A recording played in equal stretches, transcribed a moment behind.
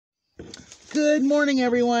Good morning,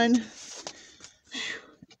 everyone.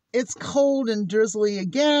 It's cold and drizzly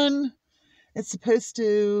again. It's supposed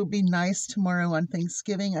to be nice tomorrow on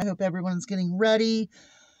Thanksgiving. I hope everyone's getting ready.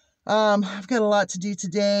 I've got a lot to do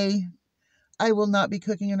today. I will not be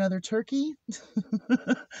cooking another turkey.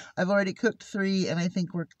 I've already cooked 3, and I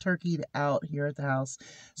think we're turkeyed out here at the house.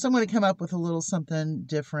 So I'm going to come up with a little something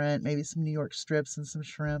different, maybe some New York strips and some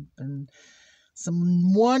shrimp and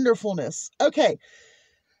some wonderfulness. Okay,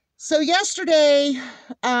 so yesterday,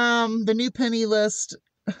 the new penny list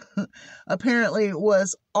apparently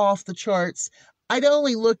was off the charts. I'd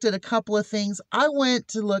only looked at a couple of things. I went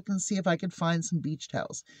to look and see if I could find some beach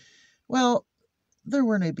towels. Well, there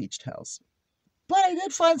were no beach towels. But I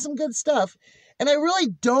did find some good stuff. And I really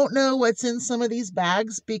don't know what's in some of these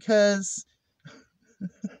bags because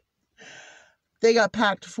they got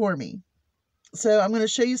packed for me. So I'm going to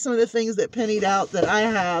show you some of the things that pennied out that I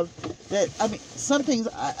have. Some things,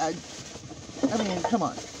 I mean, come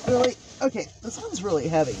on. Really? Okay, this one's really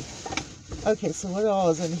heavy. Okay, so what all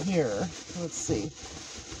is in here? Let's see.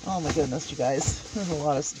 Oh my goodness, you guys. There's a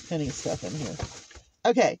lot of penny stuff in here.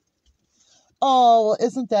 Okay. Oh, well,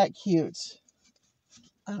 isn't that cute?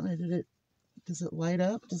 I don't know, does it light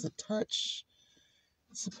up? Does it touch?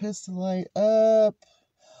 It's supposed to light up.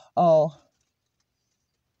 Oh.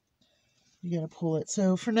 You gotta pull it.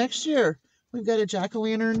 So for next year, we've got a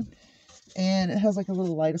jack-o'-lantern, and it has like a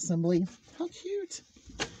little light assembly. How cute.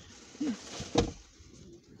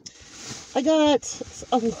 I got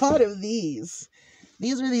a lot of these.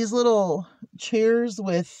 These are these little chairs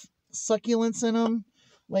with succulents in them.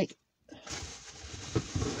 Like,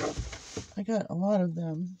 I got a lot of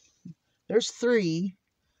them. There's 3.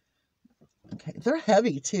 Okay, they're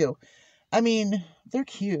heavy too. I mean, they're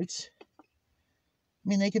cute. I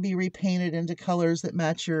mean, they could be repainted into colors that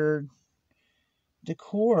match your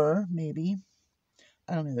decor, maybe.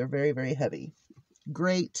 I don't know. They're very, very heavy.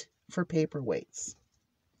 Great for paperweights.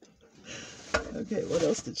 Okay, what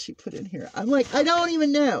else did she put in here? I'm like, I don't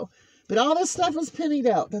even know. But all this stuff was pennied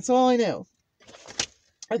out. That's all I know.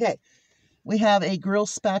 Okay, we have a grill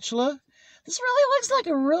spatula. This really looks like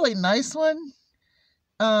a really nice one.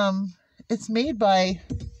 It's made by,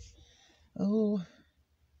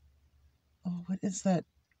 what is that?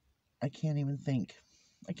 I can't even think.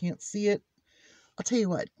 I can't see it. I'll tell you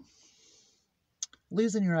what.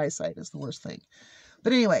 Losing your eyesight is the worst thing.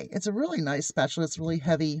 But anyway, it's a really nice spatula. It's really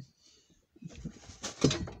heavy.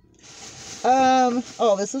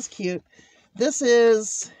 Oh, this is cute. This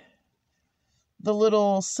is the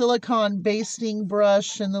little silicone basting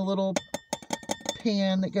brush and the little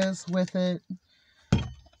pan that goes with it.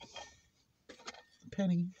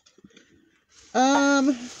 Penny.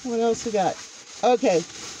 What else we got? Okay.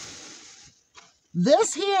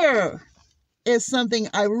 This here is something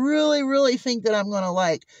I really, really think that I'm going to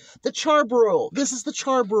like. The Charbroil. This is the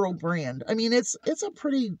Charbroil brand. I mean, it's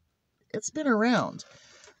been around.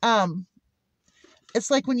 It's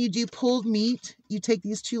like when you do pulled meat, you take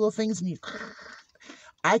these 2 little things and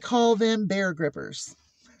I call them bear grippers.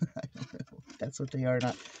 I don't know if that's what they are or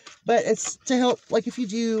not. But it's to help, like if you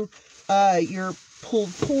do your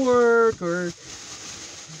pulled pork, or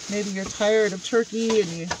maybe you're tired of turkey and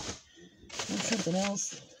you want something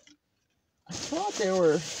else. I thought there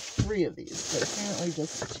were 3 of these, but apparently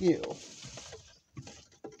just 2.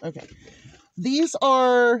 Okay. These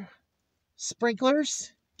are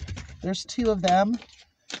sprinklers. There's 2 of them.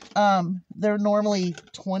 They're normally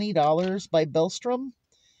 $20 by Bellstrom.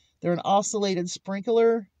 They're an oscillated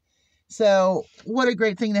sprinkler. So what a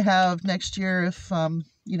great thing to have next year if,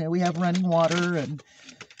 we have running water and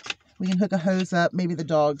we can hook a hose up. Maybe the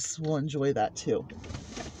dogs will enjoy that too.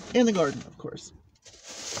 In the garden, of course.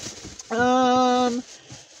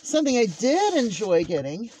 Something I did enjoy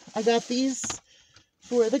getting, I got these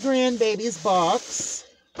for the grandbaby's box.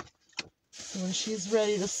 So when she's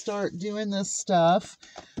ready to start doing this stuff.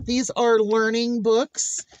 These are learning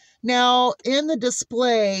books. Now, in the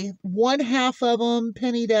display, 1/2 of them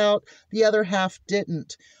pennied out, the other half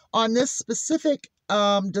didn't. On this specific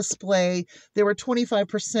display, there were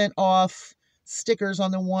 25% off stickers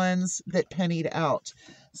on the ones that pennied out.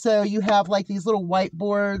 So you have like these little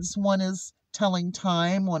whiteboards. One is telling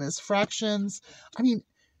time, one is fractions. I mean,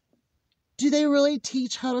 do they really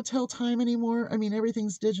teach how to tell time anymore? I mean,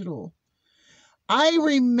 everything's digital. I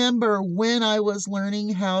remember when I was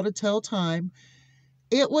learning how to tell time,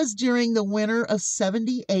 it was during the winter of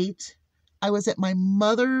 '78. I was at my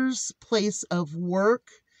mother's place of work,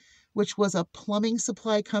 which was a plumbing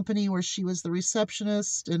supply company where she was the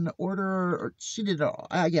receptionist and or she did it all,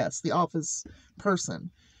 I guess, the office person.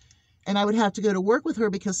 And I would have to go to work with her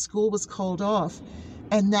because school was called off.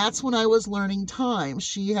 And that's when I was learning time.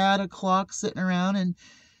 She had a clock sitting around and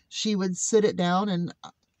she would sit it down, and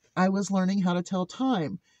I was learning how to tell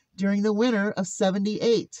time during the winter of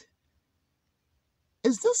 78.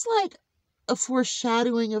 Is this like a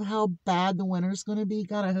foreshadowing of how bad the winter's going to be?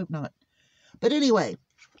 God, I hope not. But anyway,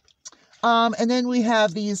 and then we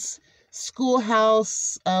have these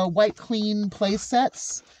schoolhouse white clean play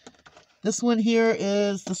sets. This one here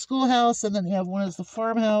is the schoolhouse, and then they have one is the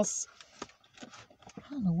farmhouse.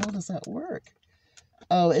 How in the world does that work?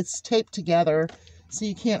 Oh, it's taped together, so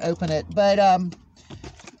you can't open it. But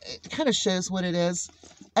it kind of shows what it is.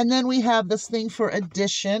 And then we have this thing for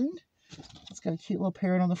addition. It's got a cute little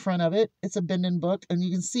parrot on the front of it. It's a Bendon book, and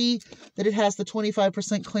you can see that it has the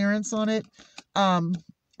 25% clearance on it.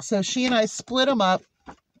 So she and I split them up.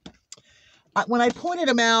 When I pointed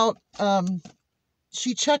them out,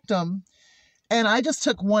 she checked them, and I just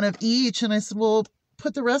took one of each, and I said, well,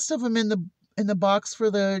 put the rest of them in the box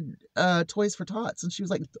for the Toys for Tots. And she was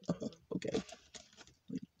like, okay.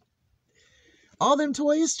 All them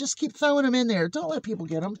toys, just keep throwing them in there. Don't let people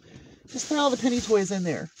get them. Just throw all the penny toys in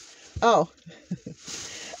there. Oh.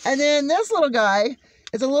 And then this little guy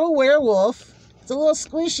is a little werewolf. It's a little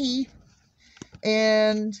squishy.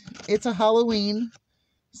 And it's a Halloween.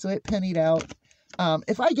 So it pennied out.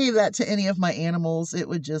 If I gave that to any of my animals, it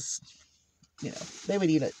would just, they would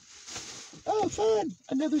eat it. Oh, fun.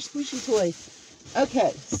 Another squishy toy.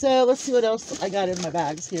 Okay, so let's see what else I got in my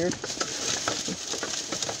bags here.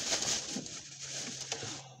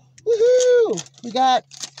 Woohoo! We got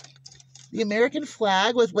the American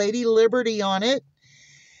flag with Lady Liberty on it.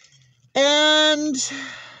 And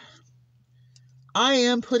I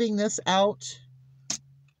am putting this out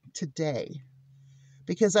today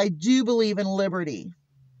because I do believe in liberty,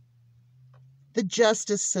 the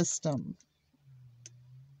justice system,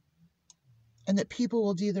 and that people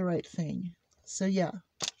will do the right thing. So yeah,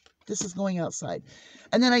 this is going outside.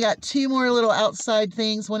 And then I got two more little outside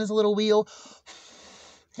things. One is a little wheel.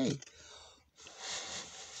 Hey.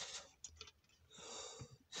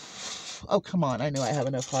 Oh, come on. I know I have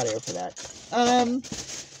enough hot air for that.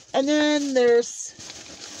 And then there's...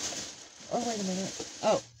 Oh, wait a minute.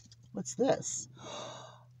 Oh, what's this?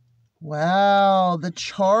 Wow, the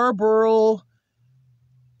Char-Burl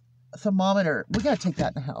thermometer. We got to take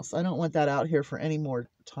that in the house. I don't want that out here for any more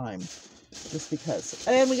time. Just because.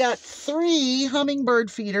 And we got 3 hummingbird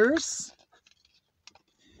feeders.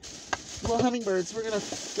 Little hummingbirds. We're going to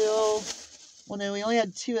fill... Well, no, we only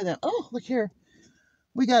had 2 of them. Oh, look here.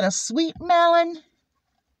 We got a sweet melon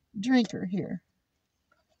drinker here.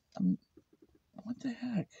 What the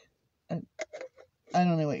heck? I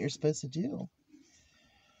don't know what you're supposed to do.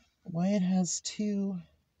 Why it has 2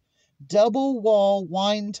 double wall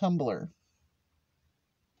wine tumbler.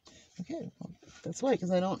 Okay, well, that's why,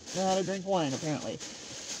 because I don't know how to drink wine, apparently.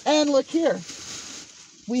 And look here.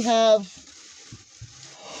 We have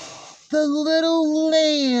the little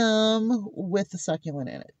lamb with the succulent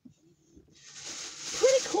in it.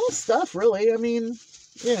 Pretty cool stuff, really. I mean,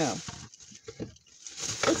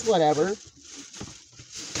 it's whatever.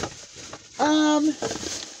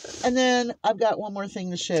 And then I've got one more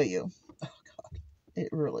thing to show you. Oh, God. It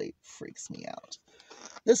really freaks me out.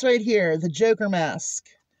 This right here, the Joker mask.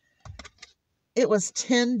 It was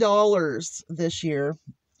 $10 this year.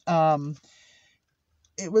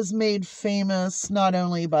 It was made famous not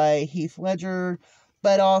only by Heath Ledger,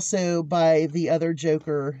 but also by the other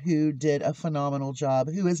Joker who did a phenomenal job,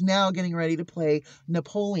 who is now getting ready to play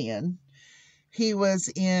Napoleon. He was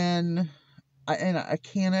in, and I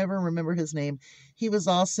can't ever remember his name. He was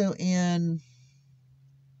also in,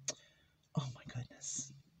 oh my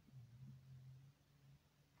goodness.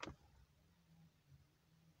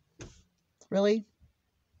 Really?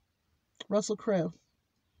 Russell Crowe,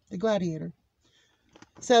 the Gladiator.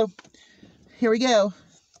 So, here we go.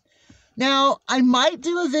 Now, I might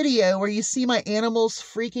do a video where you see my animals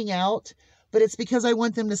freaking out, but it's because I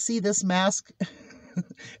want them to see this mask,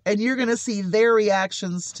 and you're going to see their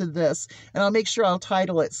reactions to this. And I'll make sure I'll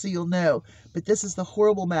title it so you'll know. But this is the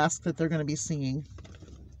horrible mask that they're going to be seeing.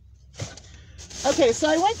 Okay, so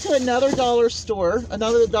I went to another dollar store,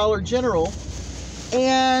 another Dollar General,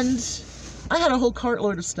 and I had a whole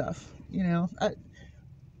cartload of stuff,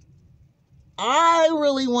 I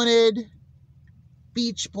really wanted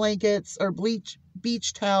beach blankets or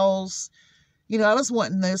beach towels. I was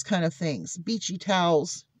wanting those kind of things. Beachy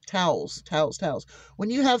towels.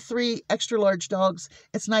 When you have 3 extra large dogs,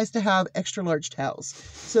 it's nice to have extra large towels.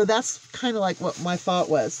 So that's kind of like what my thought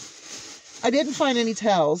was. I didn't find any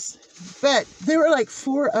towels, but there were like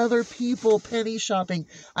 4 other people penny shopping.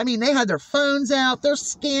 I mean, they had their phones out, they're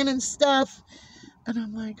scanning stuff. And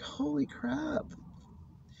I'm like, holy crap.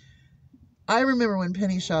 I remember when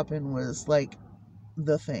penny shopping was like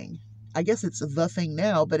the thing. I guess it's the thing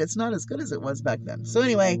now, but it's not as good as it was back then. So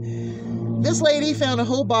anyway, this lady found a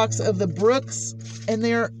whole box of the Brooks, and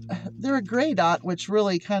they're a gray dot, which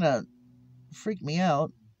really kind of freaked me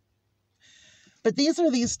out. But these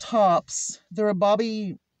are these tops. They're a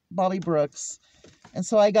Bobby Brooks. And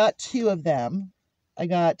so I got 2 of them. I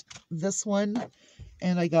got this one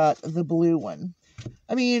and I got the blue one.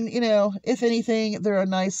 I mean, you know, if anything, they're a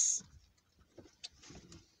nice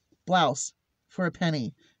blouse for a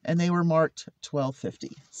penny. And they were marked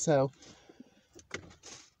 $12.50. So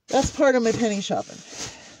that's part of my penny shopping.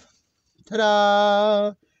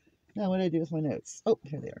 Ta-da! Now what do I do with my notes? Oh,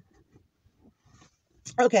 here they are.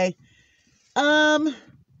 Okay.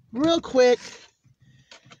 Real quick,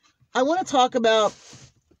 I want to talk about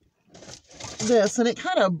this, and it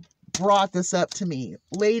kind of brought this up to me.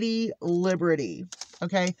 Lady Liberty.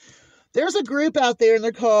 Okay. There's a group out there, and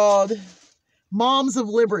they're called Moms of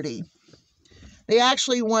Liberty. They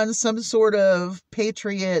actually won some sort of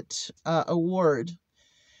Patriot award.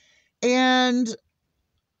 And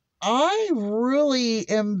I really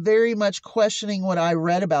am very much questioning what I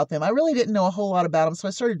read about them. I really didn't know a whole lot about them, so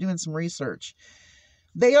I started doing some research.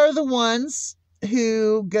 They are the ones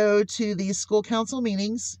who go to these school council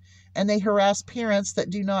meetings and they harass parents that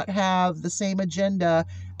do not have the same agenda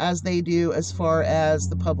as they do as far as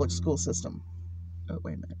the public school system. Oh,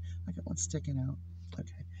 wait a minute. I got one sticking out.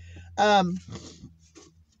 Okay.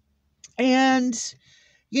 And,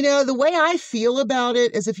 you know, the way I feel about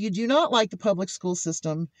it is if you do not like the public school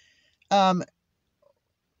system,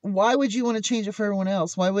 why would you want to change it for everyone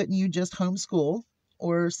else? Why wouldn't you just homeschool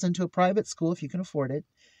or send to a private school if you can afford it?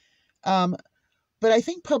 But I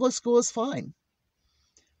think public school is fine.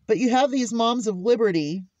 But you have these Moms of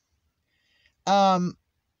Liberty. And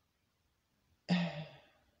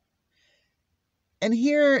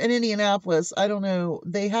here in Indianapolis, I don't know,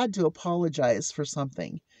 they had to apologize for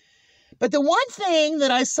something. But the one thing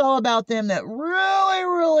that I saw about them that really,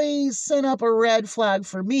 really sent up a red flag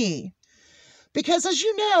for me, because as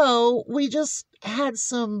you know, we just had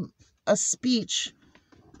a speech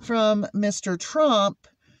from Mr. Trump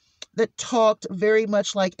that talked very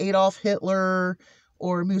much like Adolf Hitler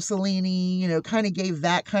or Mussolini, you know, kind of gave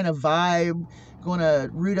that kind of vibe, going to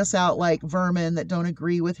root us out like vermin that don't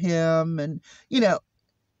agree with him, and, you know,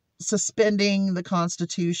 suspending the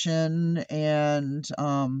Constitution and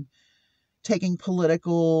taking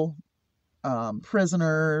political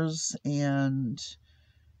prisoners and,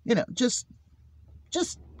 you know, just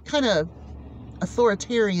kind of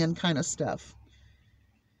authoritarian kind of stuff.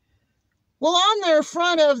 Well, on the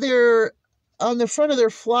front of their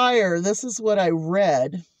flyer, this is what I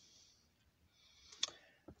read.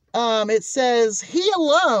 It says, "He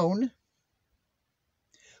alone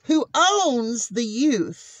who owns the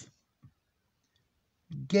youth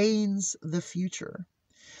gains the future."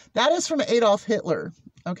 That is from Adolf Hitler,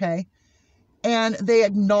 okay? And they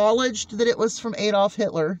acknowledged that it was from Adolf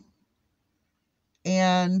Hitler.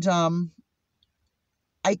 And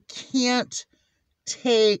I can't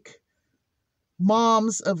take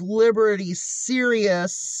Moms of Liberty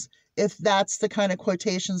serious if that's the kind of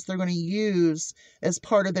quotations they're going to use as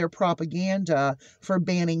part of their propaganda for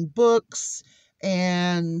banning books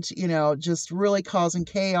and, you know, just really causing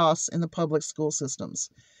chaos in the public school systems.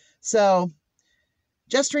 So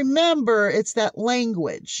just remember, it's that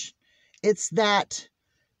language. It's that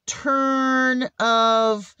turn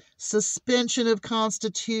of suspension of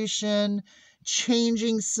Constitution,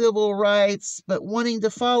 changing civil rights, but wanting to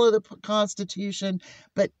follow the Constitution,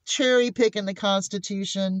 but cherry picking the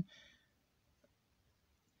Constitution.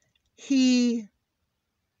 He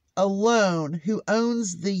alone who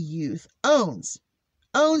owns the youth, owns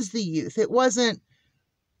the youth. It wasn't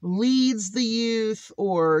leads the youth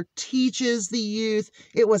or teaches the youth.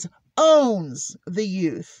 It was owns the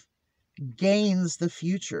youth, gains the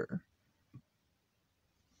future.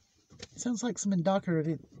 Sounds like some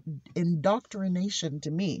indoctrination to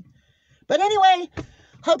me. But anyway,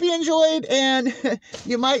 hope you enjoyed, and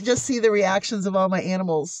you might just see the reactions of all my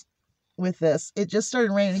animals with this. It just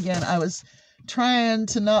started raining again. I was trying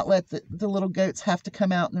to not let the little goats have to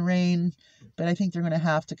come out in the rain, but I think they're going to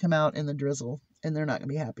have to come out in the drizzle, and they're not going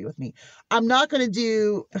to be happy with me. I'm not going to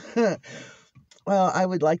do, well, I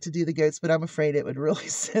would like to do the goats, but I'm afraid it would really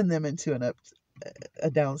send them into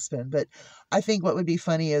a downspin. But I think what would be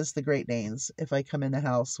funny is the Great Danes if I come in the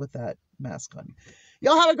house with that mask on.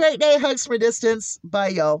 Y'all have a great day. Hugs from a distance. Bye,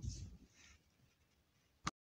 y'all.